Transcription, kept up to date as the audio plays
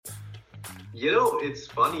It's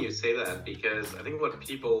funny you say that because I think what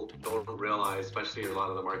people don't realize, especially a lot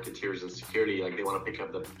of the marketeers in security, like they want to pick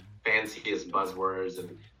up the fanciest buzzwords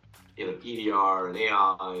and EDR and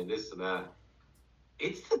AI and this and that.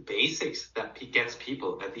 It's the basics that gets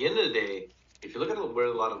people. At the end of the day, if you look at where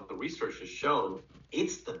a lot of the research has shown,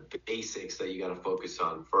 it's the basics that you got to focus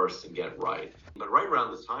on first and get right. But right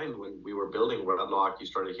around the time when we were building RedLock, you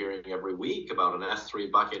started hearing every week about an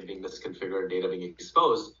S3 bucket being misconfigured, data being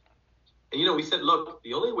exposed. And we said, look,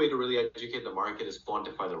 the only way to really educate the market is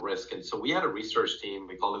quantify the risk. And so we had a research team,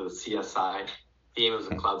 we called it the CSI team, it was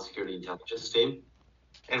a cloud security intelligence team.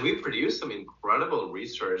 And we produced some incredible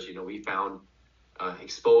research. We found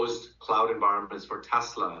exposed cloud environments for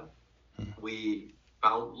Tesla. We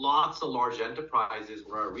found lots of large enterprises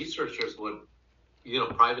where our researchers would,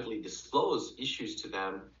 privately disclose issues to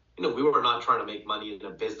them. We were not trying to make money in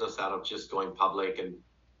a business out of just going public and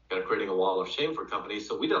kind of creating a wall of shame for companies.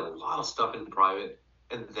 So we did a lot of stuff in private,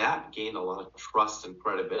 and that gained a lot of trust and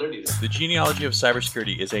credibility. The Genealogy of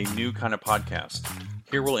Cybersecurity is a new kind of podcast.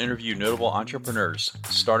 Here we'll interview notable entrepreneurs,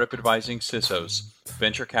 startup advising CISOs,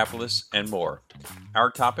 venture capitalists, and more.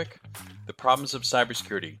 Our topic? The problems of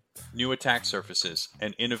cybersecurity, new attack surfaces,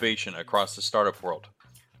 and innovation across the startup world.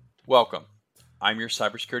 Welcome. I'm your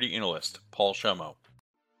cybersecurity analyst, Paul Shomo.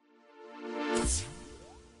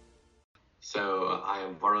 So I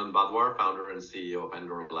am Varun Badhwar, founder and CEO of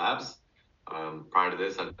Endor Labs. Prior to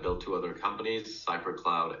this, I've built two other companies,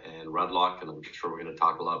 CypherCloud and RedLock, and I'm sure we're going to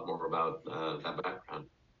talk a lot more about that background.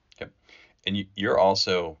 Okay. And you're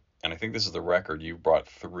also, and I think this is the record, you brought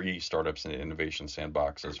 3 startups in the Innovation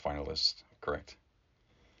Sandbox as finalists, correct?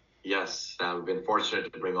 Yes, we've been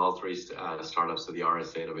fortunate to bring all 3 startups to the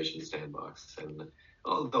RSA Innovation Sandbox. And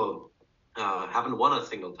although haven't won a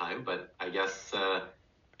single time, but I guess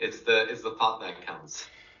it's the thought that counts.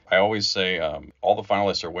 I always say all the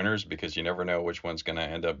finalists are winners because you never know which one's going to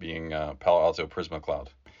end up being Palo Alto Prisma Cloud.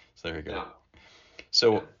 So there you go. Yeah.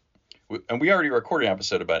 So, and we already recorded an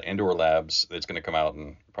episode about Endor Labs that's going to come out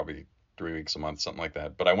in probably 3 weeks, a month, something like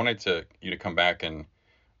that. But I wanted you to come back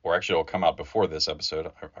or actually it'll come out before this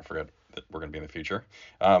episode. I forgot that we're going to be in the future.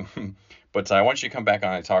 But I want you to come back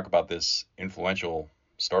on and talk about this influential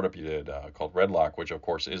startup you did called RedLock, which of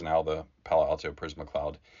course is now the Palo Alto Prisma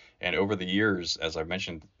Cloud. And over the years, as I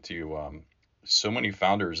mentioned to you, so many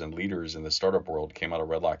founders and leaders in the startup world came out of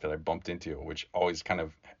RedLock that I bumped into, which always kind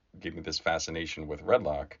of gave me this fascination with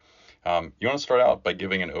RedLock. You want to start out by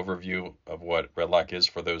giving an overview of what RedLock is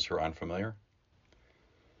for those who are unfamiliar?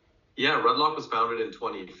 Yeah, RedLock was founded in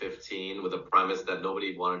 2015 with a premise that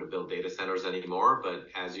nobody wanted to build data centers anymore. But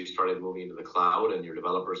as you started moving into the cloud and your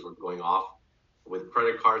developers were going off with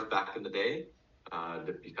credit cards back in the day, kind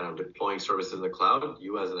of deploying services in the cloud,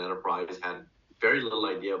 you as an enterprise had very little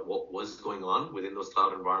idea of what was going on within those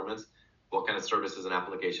cloud environments, what kind of services and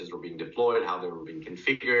applications were being deployed, how they were being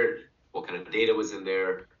configured, what kind of data was in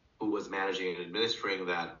there, who was managing and administering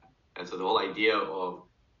that. And so the whole idea of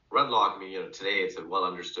RedLock, today it's a well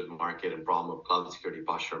understood market and problem of cloud security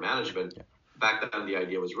posture management. Yeah. Back then, the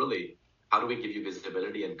idea was really, how do we give you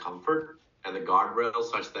visibility and comfort and the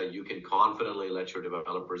guardrails such that you can confidently let your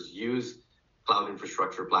developers use cloud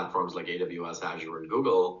infrastructure platforms like AWS, Azure, and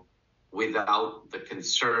Google without the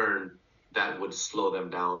concern that would slow them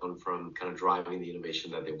down from kind of driving the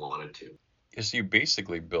innovation that they wanted to. So you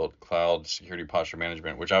basically built cloud security posture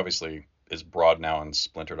management, which obviously is broad now and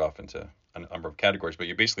splintered off into a number of categories, but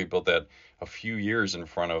you basically built that a few years in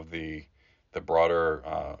front of the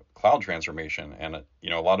broader cloud transformation. And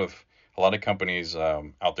a lot of companies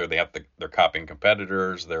out there, they're copying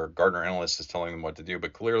competitors. Their Gartner analyst is telling them what to do,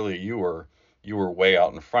 but clearly you were way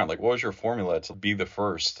out in front. Like, what was your formula to be the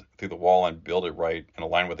first through the wall and build it right and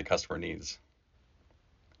align with the customer needs?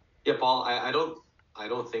 Yeah, Paul, I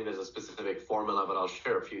don't think there's a specific formula, but I'll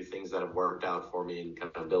share a few things that have worked out for me in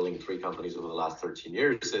kind of building 3 companies over the last 13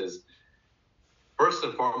 years is, first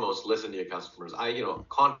and foremost, listen to your customers.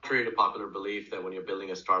 Contrary to popular belief that when you're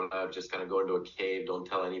building a startup, just kind of go into a cave, don't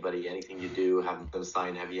tell anybody anything you do, have them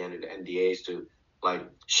sign heavy-handed NDAs to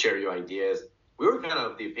share your ideas. We were kind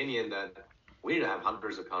of the opinion that we need to have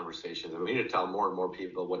hundreds of conversations and we need to tell more and more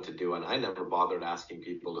people what to do. And I never bothered asking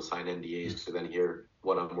people to sign NDAs to then hear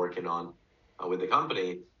what I'm working on with the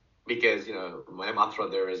company, because, my mantra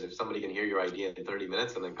there is, if somebody can hear your idea in 30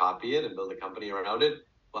 minutes and then copy it and build a company around it,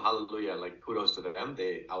 well, hallelujah, kudos to them.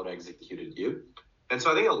 They out-executed you. And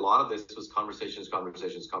so I think a lot of this was conversations.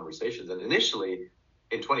 And initially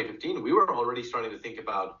in 2015, we were already starting to think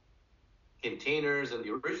about containers, and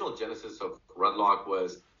the original genesis of RedLock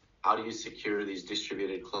was, how do you secure these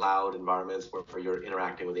distributed cloud environments where you're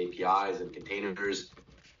interacting with APIs and containers?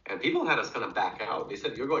 And people had us kind of back out. They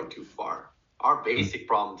said, you're going too far. our basic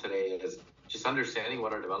problem today is just understanding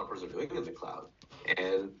what our developers are doing in the cloud,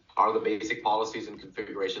 and are the basic policies and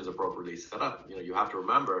configurations appropriately set up. You have to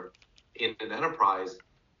remember, in an enterprise,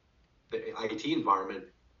 the IT environment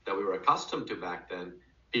that we were accustomed to back then,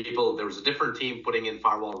 there was a different team putting in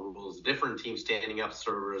firewall rules, a different team standing up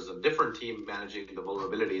servers, a different team managing the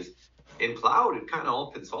vulnerabilities. In cloud, it kind of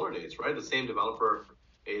all consolidates, right? The same developer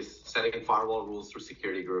is setting firewall rules through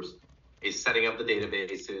security groups, is setting up the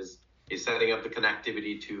databases, is setting up the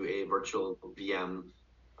connectivity to a virtual VM.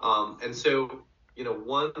 And so,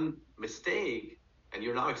 one mistake, and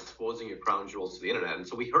you're now exposing your crown jewels to the internet. And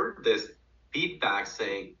so we heard this feedback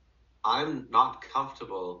saying, I'm not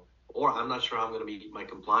comfortable, or I'm not sure how I'm going to meet my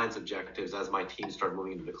compliance objectives as my team start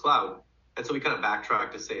moving into the cloud. And so we kind of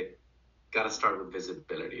backtrack to say, got to start with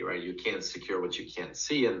visibility, right? You can't secure what you can't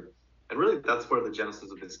see. And really, that's where the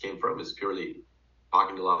genesis of this came from, is purely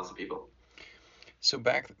talking to lots of people. So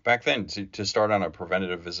back then, to start on a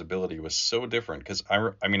preventative visibility was so different, because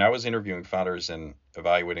I mean, I was interviewing founders and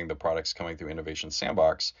evaluating the products coming through Innovation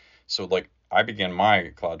Sandbox. So like I began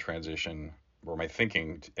my cloud transition, or my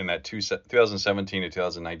thinking, in that 2017 to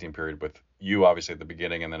 2019 period, with you obviously at the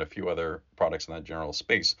beginning, and then a few other products in that general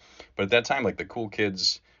space. But at that time, like the cool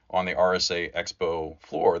kids on the RSA Expo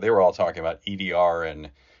floor, they were all talking about EDR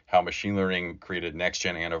and how machine learning created next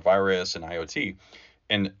gen antivirus and IoT.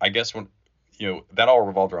 And I guess when that all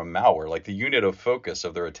revolved around malware. Like the unit of focus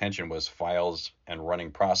of their attention was files and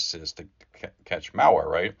running processes to catch malware,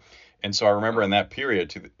 right? And so I remember in that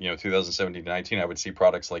period, 2017 to 19, I would see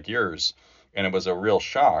products like yours, and it was a real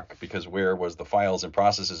shock, because where was the files and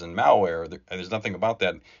processes and malware? There's nothing about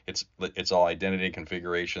that. It's all identity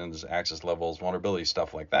configurations, access levels, vulnerability,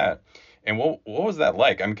 stuff like that. And what was that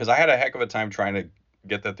like? I mean, because I had a heck of a time trying to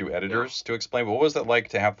get that through editors to explain. But what was it like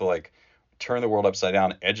to have to turn the world upside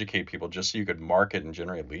down, educate people just so you could market and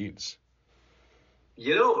generate leads?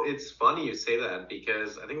 It's funny you say that,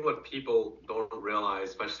 because I think what people don't realize,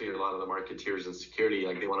 especially a lot of the marketeers in security,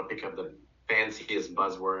 like they want to pick up the fanciest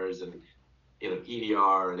buzzwords and,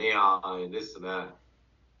 EDR and AI and this and that.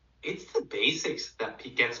 It's the basics that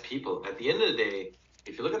gets people. At the end of the day,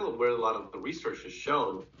 if you look at where a lot of the research has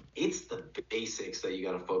shown, it's the basics that you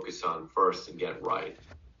got to focus on first and get right.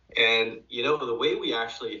 And, the way we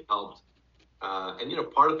actually helped,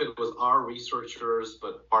 and part of it was our researchers,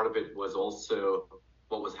 but part of it was also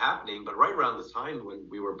what was happening. But right around the time when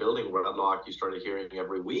we were building RedLock, you started hearing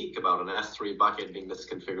every week about an S3 bucket being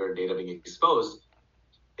misconfigured, data being exposed.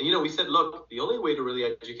 And, we said, look, the only way to really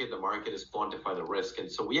educate the market is quantify the risk.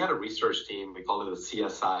 And so we had a research team, we called it the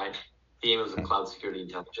CSI team, it was a Cloud Security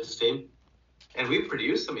Intelligence team. And we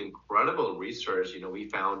produced some incredible research. We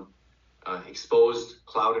found exposed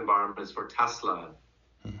cloud environments for Tesla.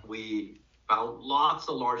 We found lots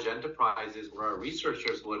of large enterprises where our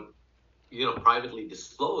researchers would, privately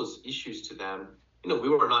disclose issues to them. We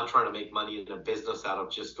were not trying to make money in a business out of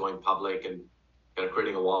just going public and kind of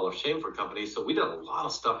creating a wall of shame for companies. So we did a lot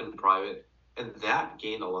of stuff in private, and that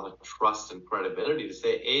gained a lot of trust and credibility to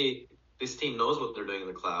say, A, this team knows what they're doing in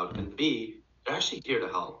the cloud, and B, they're actually here to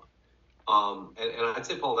help. And I'd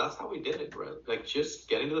say, Paul, that's how we did it, right? Like just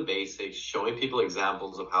getting to the basics, showing people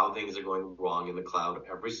examples of how things are going wrong in the cloud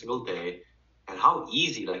every single day, and how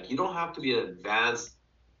easy, you don't have to be an advanced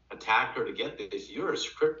attacker to get this. You're a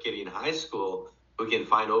script kiddie in high school who can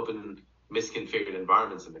find open, misconfigured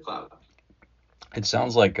environments in the cloud. It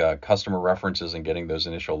sounds like customer references and getting those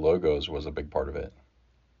initial logos was a big part of it.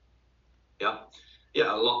 Yeah.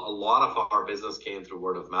 A lot of our business came through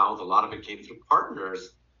word of mouth. A lot of it came through partners,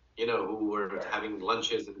 who were having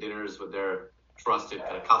lunches and dinners with their trusted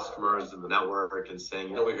kind of customers in the network and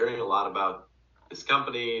saying, we're hearing a lot about this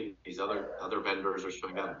company, these other vendors are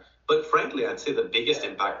showing up. But frankly, I'd say the biggest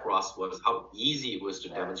impact for us was how easy it was to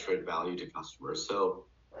demonstrate value to customers. So,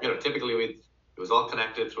 typically it was all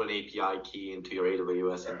connected through an API key into your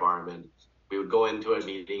AWS environment. We would go into a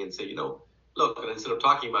meeting and say, look, instead of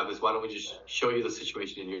talking about this, why don't we just show you the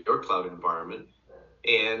situation in your cloud environment?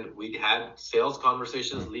 And we had sales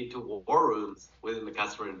conversations lead to war rooms within the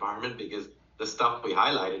customer environment, because the stuff we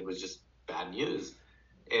highlighted was just bad news.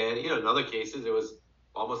 And, in other cases, it was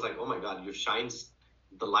almost like, oh my God, you've shined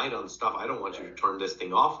the light on stuff. I don't want you to turn this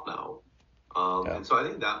thing off now. And so I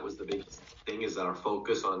think that was the biggest thing, is that our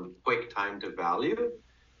focus on quick time to value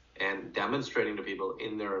and demonstrating to people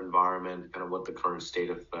in their environment kind of what the current state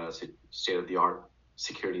of the art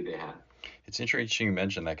security they had. It's interesting you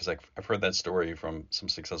mentioned that, because I've heard that story from some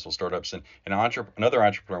successful startups, and another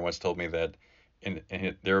entrepreneur once told me that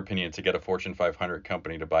in their opinion, to get a Fortune 500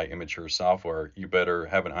 company to buy immature software, you better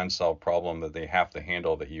have an unsolved problem that they have to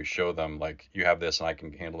handle, that you show them, like, you have this and I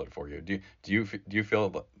can handle it for you. Do you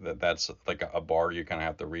feel that that's like a bar you kind of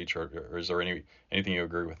have to reach, or is there anything you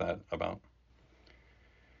agree with that about?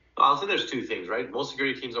 I'll say there's two things, right? Most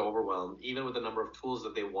security teams are overwhelmed, even with the number of tools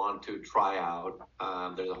that they want to try out.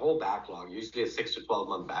 There's a whole backlog, usually a 6 to 12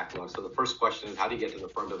 month backlog. So the first question is, how do you get to the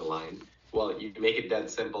front of the line? Well, you make it dead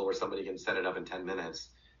simple where somebody can set it up in 10 minutes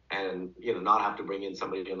and not have to bring in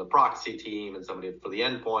somebody on the proxy team and somebody for the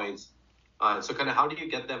endpoints. So kind of how do you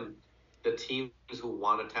get them, the teams who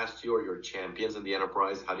want to test you or your champions in the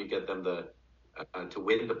enterprise, how do you get them to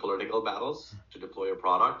win the political battles to deploy your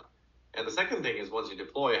product? And the second thing is, once you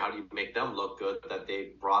deploy, how do you make them look good that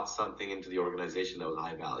they brought something into the organization that was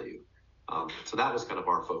high value? So that was kind of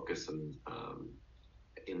our focus in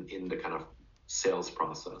the kind of sales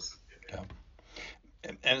process. Yeah.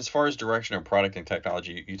 And as far as direction of product and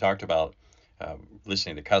technology, you talked about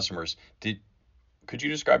listening to customers. Could you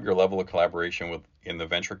describe your level of collaboration in the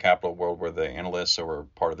venture capital world? Were the analysts or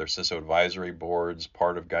part of their CISO advisory boards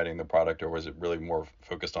part of guiding the product, or was it really more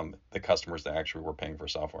focused on the customers that actually were paying for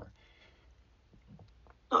software?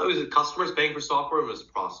 No, it was customers paying for software. It was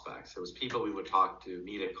prospects. It was people we would talk to,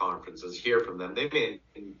 meet at conferences, hear from them. They may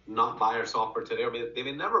not buy our software today, or they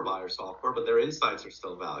may never buy our software, but their insights are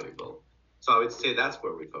still valuable. So I would say that's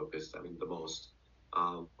where we focused. I mean, the most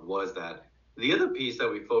was that. The other piece that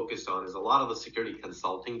we focused on is a lot of the security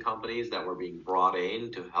consulting companies that were being brought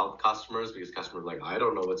in to help customers, because customers were like, I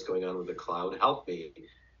don't know what's going on with the cloud, help me.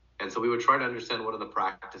 And so we would try to understand what are the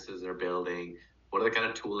practices they're building, what are the kind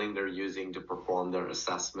of tooling they're using to perform their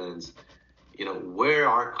assessments, where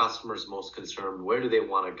are customers most concerned, where do they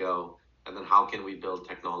want to go, and then how can we build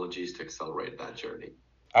technologies to accelerate that journey.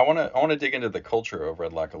 I want to dig into the culture of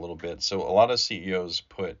RedLock a little bit. So a lot of CEOs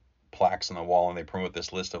put plaques on the wall and they promote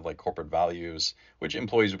this list of like corporate values, which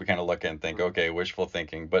employees would kind of look at and think, okay, wishful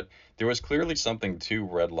thinking. But there was clearly something to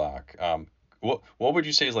RedLock. What would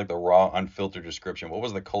you say is like the raw, unfiltered description? What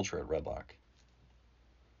was the culture at RedLock?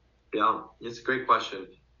 Yeah, it's a great question.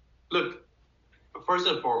 Look, first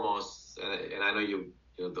and foremost, and I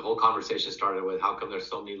know the whole conversation started with how come there's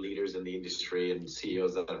so many leaders in the industry and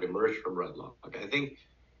CEOs that have emerged from RedLock. I think,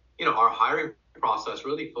 our hiring process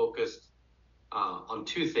really focused on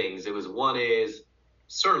two things. It was, one is,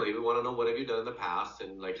 certainly we want to know what have you done in the past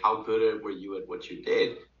and like how good were you at what you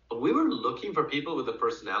did. But we were looking for people with the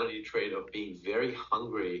personality trait of being very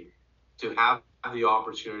hungry to have the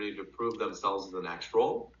opportunity to prove themselves in the next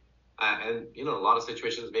role. And a lot of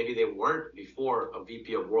situations, maybe they weren't before a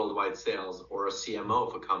VP of worldwide sales or a CMO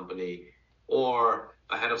of a company or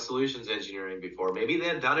a head of solutions engineering before. Maybe they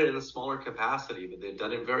had done it in a smaller capacity, but they'd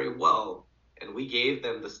done it very well. And we gave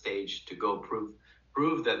them the stage to go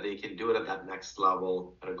prove that they can do it at that next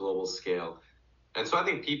level at a global scale. And so I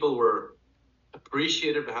think people were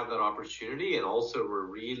appreciative to have that opportunity and also were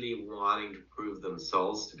really wanting to prove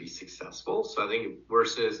themselves to be successful. So I think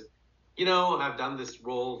versus, I've done this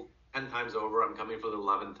role 10 times over, I'm coming for the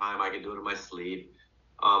 11th time, I can do it in my sleep.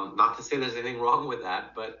 Not to say there's anything wrong with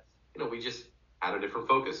that, but, we just had a different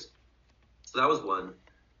focus. So that was one.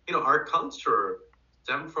 Our culture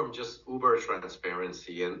stemmed from just uber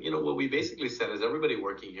transparency. And, what we basically said is everybody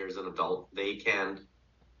working here is an adult. They can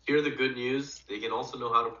hear the good news. They can also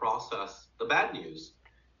know how to process the bad news.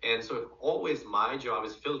 And so if always my job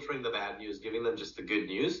is filtering the bad news, giving them just the good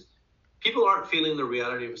news, people aren't feeling the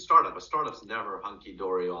reality of a startup. A startup's never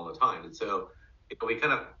hunky-dory all the time. And so we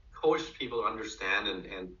kind of coach people to understand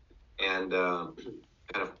and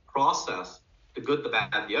kind of process the good, the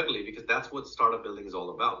bad, the ugly, because that's what startup building is all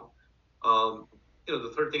about.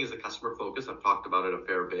 The third thing is the customer focus. I've talked about it a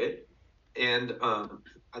fair bit. And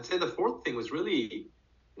I'd say the fourth thing was really,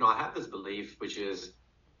 I have this belief, which is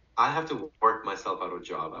I have to work myself out of a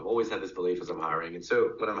job. I've always had this belief as I'm hiring. And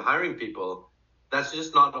so when I'm hiring people, that's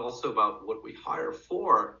just not also about what we hire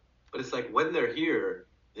for, but it's like when they're here,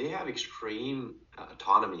 they have extreme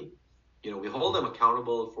autonomy. We hold them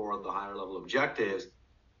accountable for the higher level objectives,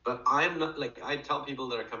 but I'm not, like, I tell people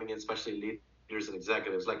that are coming in, especially leaders and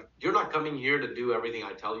executives, like, you're not coming here to do everything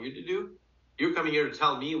I tell you to do. You're coming here to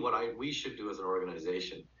tell me what we should do as an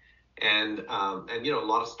organization. And a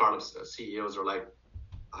lot of startups CEOs are like,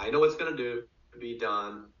 I know what's going to be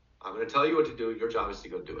done. I'm going to tell you what to do. Your job is to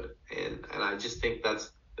go do it. And I just think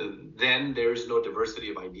then there's no diversity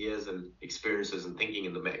of ideas and experiences and thinking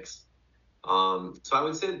in the mix. So I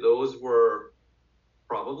would say those were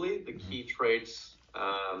probably the key traits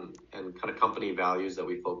and kind of company values that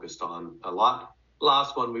we focused on a lot.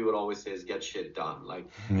 Last one we would always say is get shit done. Like,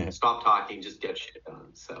 stop talking, just get shit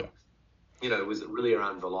done. So, it was really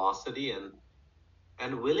around velocity and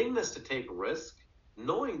and willingness to take risk,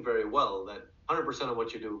 knowing very well that 100% of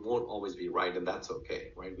what you do won't always be right, and that's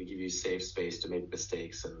okay, right? We give you safe space to make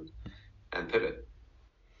mistakes and pivot.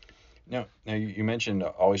 Now you mentioned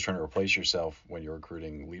always trying to replace yourself when you're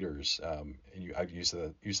recruiting leaders. And you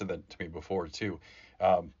said that to me before too.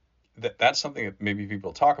 That's something that maybe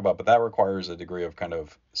people talk about, but that requires a degree of kind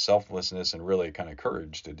of selflessness and really kind of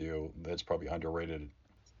courage to do. That's probably underrated.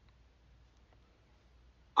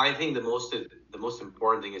 I think the most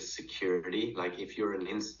important thing is security. Like if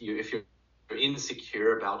if you're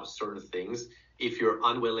insecure about certain things, if you're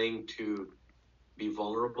unwilling to be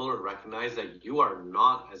vulnerable and recognize that you are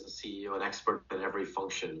not, as a CEO, an expert in every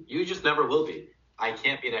function. You just never will be. I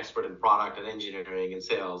can't be an expert in product and engineering and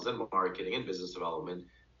sales and marketing and business development.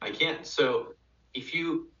 I can't. So if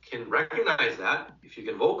you can recognize that, if you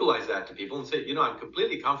can vocalize that to people and say, I'm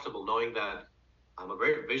completely comfortable knowing that I'm a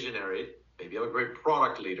great visionary, maybe I'm a great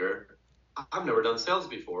product leader. I've never done sales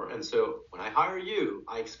before. And so when I hire you,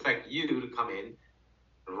 I expect you to come in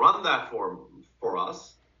and run that for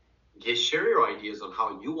us. Share your ideas on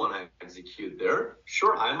how you want to execute there.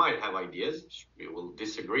 Sure, I might have ideas. We will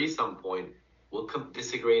disagree some point. We'll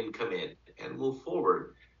disagree and commit and move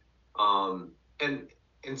forward. Um, and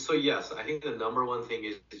and so yes, I think the number one thing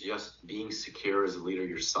is just being secure as a leader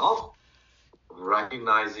yourself,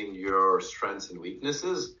 recognizing your strengths and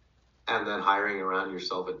weaknesses, and then hiring around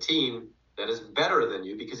yourself a team that is better than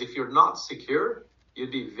you. Because if you're not secure,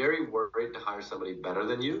 you'd be very worried to hire somebody better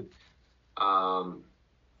than you. Um,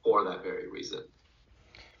 for that very reason.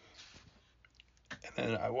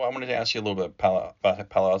 And I wanted to ask you a little bit about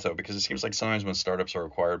Palo Alto because it seems like sometimes when startups are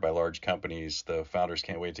acquired by large companies, the founders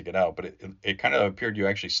can't wait to get out. But it kind of appeared you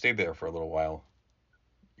actually stayed there for a little while.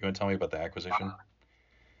 You want to tell me about the acquisition?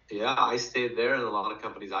 Yeah, I stayed there, and a lot of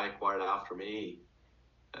companies I acquired after me,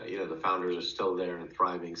 the founders are still there and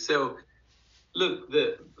thriving. So, look,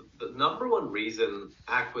 the number one reason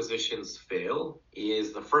acquisitions fail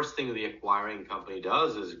is the first thing the acquiring company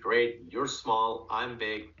does is, great, you're small, I'm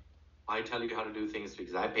big, I tell you how to do things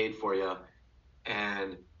because I paid for you.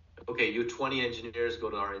 And okay, you 20 engineers go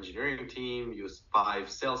to our engineering team, you 5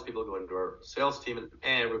 salespeople go into our sales team, and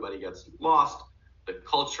everybody gets lost. The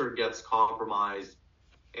culture gets compromised.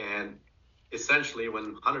 And essentially,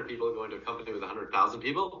 when 100 people go into a company with 100,000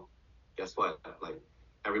 people, guess what? Like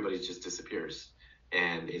everybody just disappears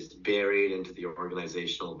and is buried into the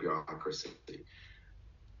organizational bureaucracy.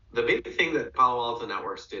 The big thing that Palo Alto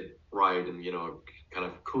Networks did right, and kind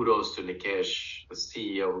of kudos to Nikesh, the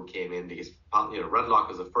CEO who came in, because RedLock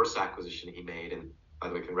was the first acquisition he made, and by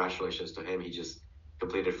the way, congratulations to him. He just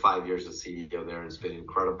completed 5 years as CEO there, and it's been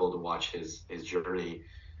incredible to watch his journey.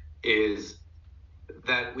 Is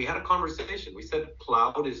that we had a conversation. We said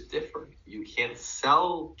cloud is different. You can't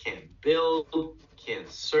sell, can't build, can't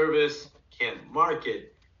service, can't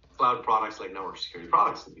market cloud products like network security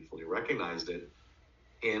products, and we fully recognized it.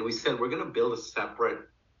 And we said, we're going to build a separate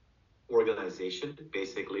organization.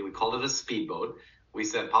 Basically, we called it a speedboat. We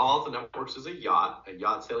said, Palo Alto Networks is a yacht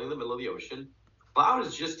sailing in the middle of the ocean. Cloud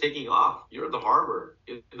is just taking off. You're at the harbor,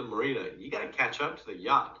 in the marina. You got to catch up to the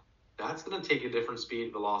yacht. That's going to take a different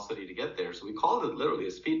speed velocity to get there. So we called it literally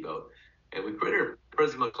a speedboat. And we created a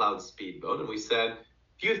Prisma Cloud speedboat. And we said a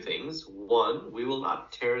few things. One, we will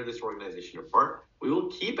not tear this organization apart. We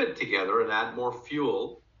will keep it together and add more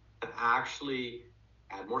fuel and actually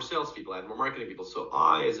add more salespeople, add more marketing people. So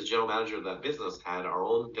I, as a general manager of that business, had our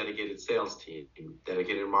own dedicated sales team,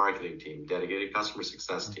 dedicated marketing team, dedicated customer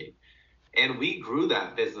success team. And we grew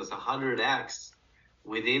that business 100x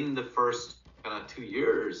within the first 2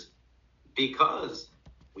 years because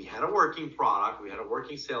we had a working product, we had a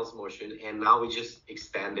working sales motion, and now we just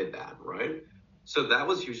expanded that, right? So that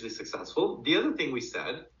was hugely successful. The other thing we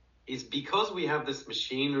said is, because we have this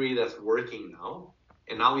machinery that's working now,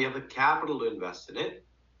 and now we have the capital to invest in it,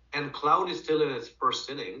 and cloud is still in its first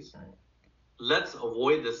innings, let's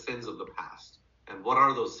avoid the sins of the past. And what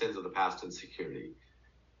are those sins of the past in security?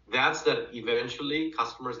 That's that eventually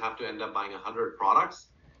customers have to end up buying 100 products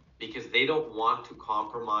because they don't want to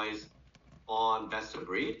compromise on best of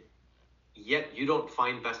breed, yet you don't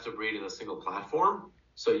find best of breed in a single platform.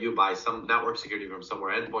 So you buy some network security from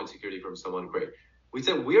somewhere, endpoint security from someone, great. We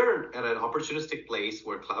said we're at an opportunistic place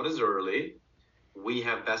where cloud is early. We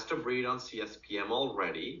have best of breed on CSPM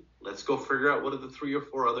already. Let's go figure out what are the 3 or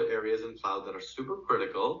 4 other areas in cloud that are super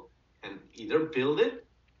critical and either build it,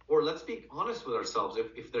 or let's be honest with ourselves.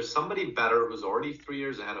 If there's somebody better who's already 3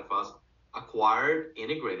 years ahead of us, acquired,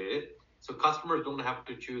 integrated it, so customers don't have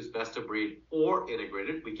to choose best of breed or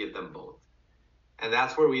integrated, we give them both. And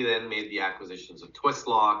that's where we then made the acquisitions of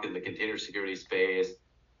Twistlock in the container security space,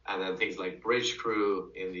 and then things like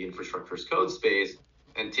Bridgecrew in the infrastructure as code space.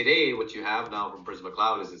 And today, what you have now from Prisma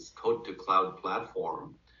Cloud is this code to cloud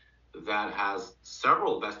platform that has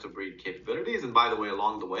several best of breed capabilities. And by the way,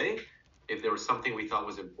 along the way, if there was something we thought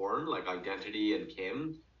was important, like identity and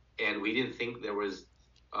KIM, and we didn't think there was,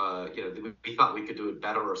 we thought we could do it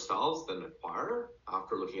better ourselves than acquire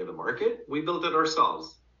after looking at the market, we built it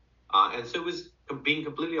ourselves. And so it was being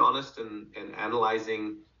completely honest and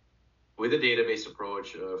analyzing with a database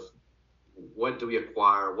approach of what do we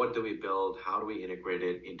acquire, what do we build, how do we integrate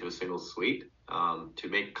it into a single suite to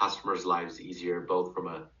make customers' lives easier, both from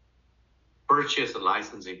a purchase and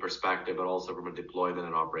licensing perspective, but also from a deployment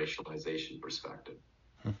and operationalization perspective.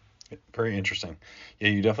 Very interesting. Yeah,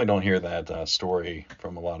 you definitely don't hear that story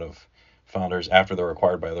from a lot of founders after they're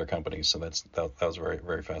acquired by other companies. So that was very,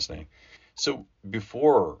 very fascinating. So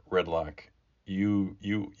before RedLock, you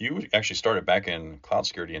actually started back in cloud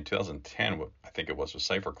security in 2010. What I think it was with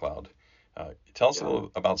Cipher Cloud. Tell us a Yeah.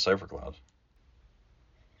 little about Cipher Cloud.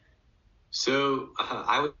 So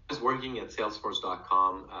I was working at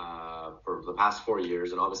Salesforce.com for the past 4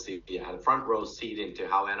 years, and obviously I had a front row seat into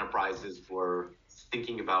how enterprises were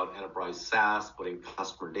thinking about enterprise SaaS, putting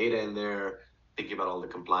customer data in there, thinking about all the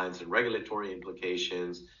compliance and regulatory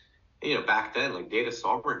implications. And, back then, like data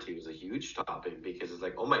sovereignty was a huge topic because it's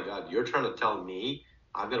like, oh my God, you're trying to tell me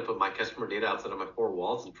I'm going to put my customer data outside of my four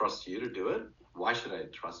walls and trust you to do it? Why should I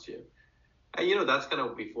trust you? And that's kind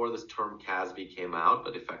of before this term CASB came out,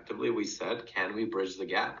 but effectively we said, can we bridge the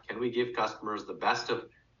gap? Can we give customers the best of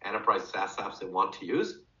enterprise SaaS apps they want to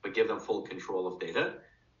use, but give them full control of data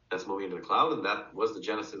that's moving into the cloud? And that was the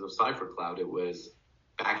genesis of Cipher Cloud. It was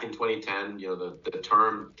back in 2010, the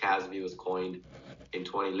term CASB was coined in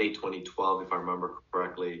late 2012, if I remember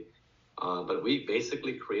correctly. But we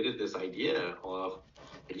basically created this idea of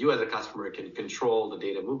you as a customer can control the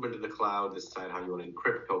data movement in the cloud, decide how you want to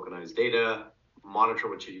encrypt tokenized data, monitor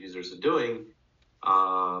what your users are doing.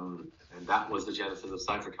 And that was the genesis of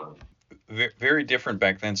Cipher Cloud. Very different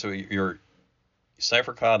back then. So your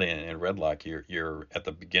Cipher Cloud and RedLock, you're at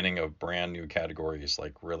the beginning of brand new categories,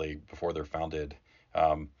 like really before they're founded.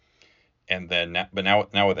 And then, but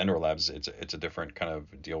now with Endor Labs, it's a different kind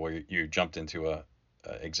of deal where you jumped into a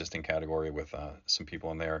existing category with some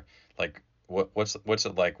people in there. Like, what's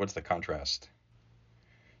it like? What's the contrast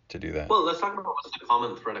to do that? Well, let's talk about what's the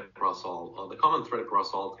common thread across all. The common thread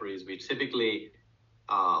across all three is we typically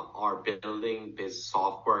are building biz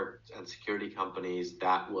software and security companies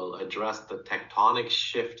that will address the tectonic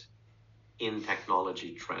shift in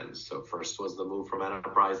technology trends. So first was the move from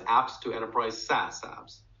enterprise apps to enterprise SaaS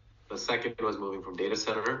apps. The second was moving from data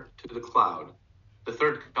center to the cloud. The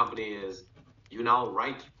third company is you now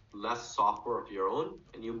write less software of your own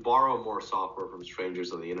and you borrow more software from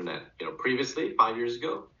strangers on the internet. Previously, 5 years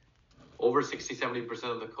ago, over 60, 70%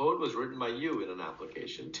 of the code was written by you in an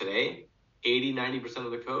application. Today, 80, 90%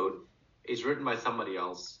 of the code is written by somebody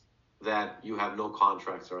else that you have no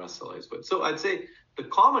contracts or SLAs with. So I'd say the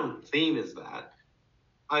common theme is that.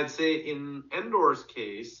 I'd say in Endor's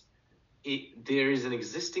case, there is an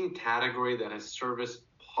existing category that has serviced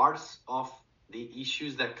parts of the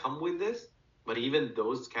issues that come with this, but even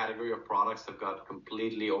those category of products have got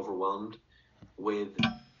completely overwhelmed with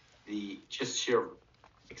the just sheer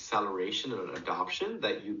acceleration and adoption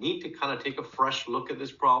that you need to kind of take a fresh look at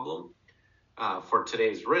this problem for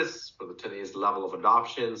today's risks, for today's level of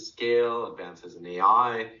adoption, scale, advances in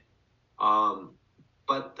AI.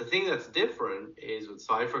 But the thing that's different is with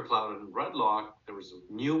Cipher Cloud and RedLock, there was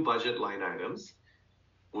new budget line items.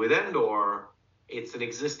 With Endor, it's an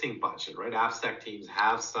existing budget, right? AppSec teams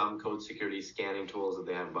have some code security scanning tools that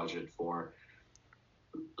they have budget for.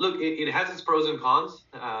 Look, it has its pros and cons.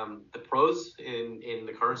 The pros in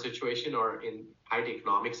the current situation are in high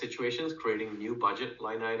economic situations, creating new budget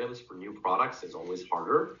line items for new products is always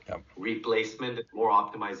harder. Yep. Replacement, more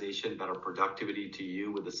optimization, better productivity to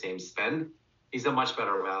you with the same spend is a much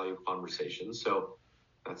better value conversation. So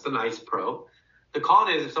that's the nice pro. The con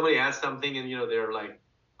is if somebody has something and, they're like,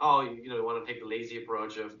 oh, you want to take the lazy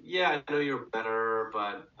approach of, yeah, I know you're better,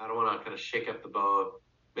 but I don't want to kind of shake up the boat.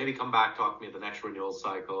 Maybe come back, talk to me at the next renewal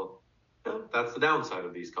cycle. That's the downside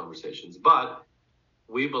of these conversations. But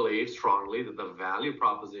we believe strongly that the value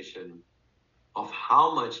proposition of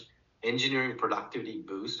how much engineering productivity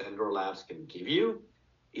boost Endor Labs can give you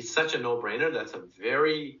is such a no-brainer. That's a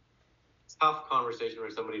very tough conversation for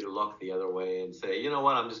somebody to look the other way and say, you know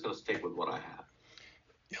what, I'm just going to stick with what I have.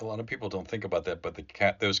 Yeah, a lot of people don't think about that, but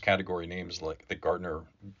those category names like the Gartner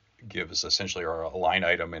gives essentially are a line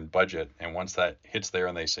item in budget, and once that hits there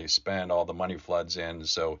and they say spend, all the money floods in.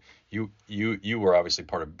 So you were obviously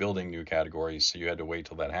part of building new categories, so you had to wait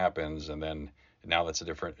till that happens, and then now that's a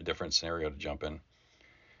different scenario to jump in.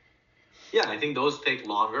 Yeah, I think those take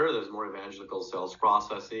longer. There's more evangelical sales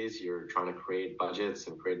processes. You're trying to create budgets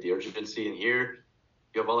and create the urgency. And here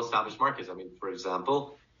you have well-established markets. I mean, for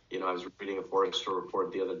example, I was reading a Forrester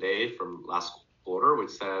report the other day from last quarter,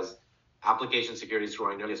 which says application security is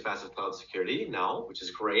growing nearly as fast as cloud security now, which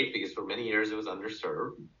is great because for many years it was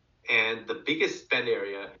underserved. And the biggest spend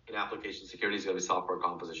area in application security is going to be software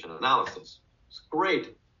composition analysis. It's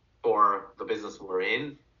great for the business we're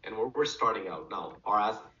in and we're starting out now.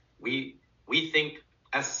 Whereas we think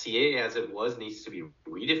SCA as it was needs to be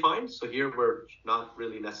redefined. So here we're not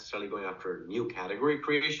really necessarily going after new category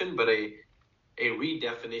creation, but a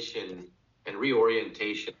redefinition and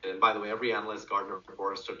reorientation. And by the way, every analyst, Gartner,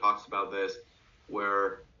 Forrester talks about this,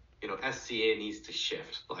 where SCA needs to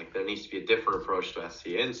shift. Like there needs to be a different approach to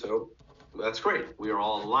SCA, and so that's great. We are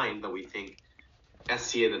all aligned that we think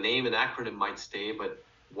SCA, the name and acronym, might stay, but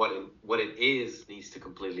what it is needs to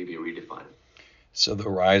completely be redefined. So the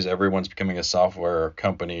rise, everyone's becoming a software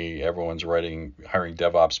company, everyone's hiring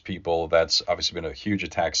DevOps people. That's obviously been a huge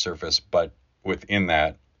attack surface, but within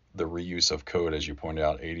that, the reuse of code, as you pointed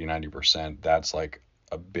out, 80-90%, that's like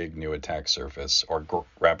a big new attack surface, or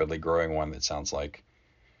rapidly growing one, that sounds like.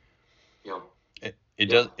 Yeah. It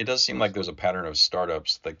does seem like there's a pattern of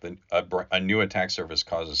startups, like a new attack surface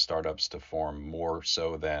causes startups to form more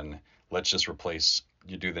so than let's just replace,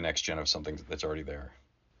 you do the next gen of something that's already there.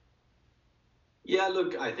 Yeah,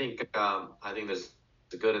 look, I think there's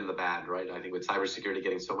the good and the bad, right? I think with cybersecurity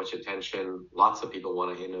getting so much attention, lots of people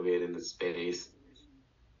want to innovate in this space.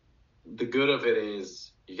 The good of it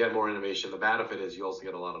is you get more innovation. The bad of it is you also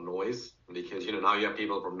get a lot of noise because, now you have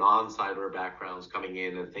people from non-cyber backgrounds coming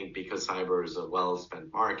in and think because cyber is a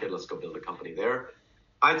well-spent market, let's go build a company there.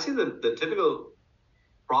 I'd say the typical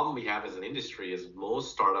problem we have as an industry is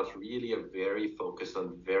most startups really are very focused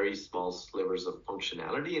on very small slivers of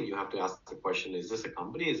functionality. And you have to ask the question, is this a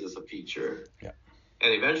company? Is this a feature? Yeah.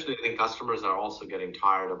 And eventually I think customers are also getting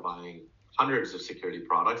tired of buying hundreds of security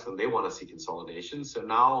products and they want to see consolidation. So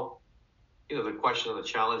now, the question and the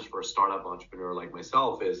challenge for a startup entrepreneur like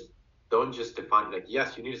myself is don't just define, like,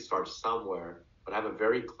 yes, you need to start somewhere, but have a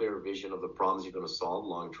very clear vision of the problems you're going to solve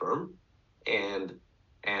long term, and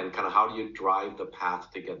kind of how do you drive the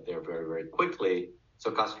path to get there very, very quickly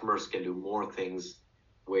so customers can do more things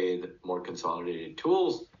with more consolidated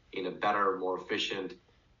tools in a better, more efficient,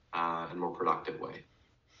 and more productive way.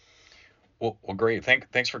 Well, great.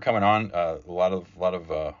 Thanks for coming on. A lot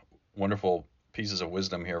of wonderful pieces of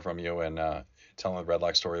wisdom here from you, and telling the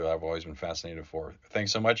RedLock story that I've always been fascinated for.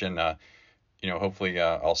 Thanks so much, and hopefully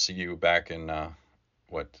I'll see you back in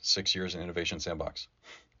 6 years in Innovation Sandbox.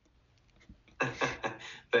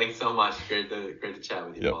 Thanks so much. Great to chat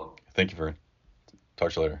with you, Yep. Paul. Thank you, Varun.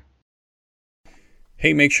 Talk to you later.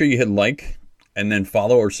 Hey, make sure you hit like and then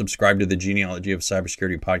follow or subscribe to the Genealogy of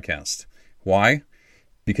Cybersecurity podcast. Why?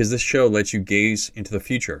 Because this show lets you gaze into the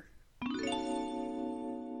future.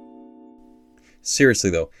 Seriously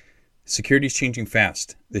though, security is changing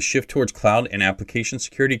fast. The shift towards cloud and application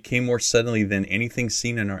security came more suddenly than anything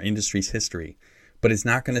seen in our industry's history. But it's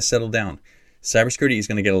not going to settle down. Cybersecurity is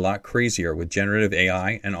going to get a lot crazier with generative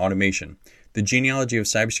AI and automation. The Genealogy of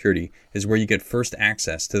Cybersecurity is where you get first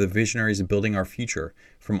access to the visionaries building our future,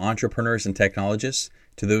 from entrepreneurs and technologists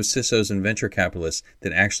to those CISOs and venture capitalists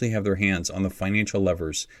that actually have their hands on the financial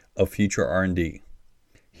levers of future R&D.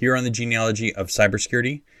 Here on the Genealogy of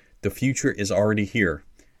Cybersecurity, the future is already here.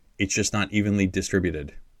 It's just not evenly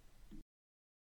distributed.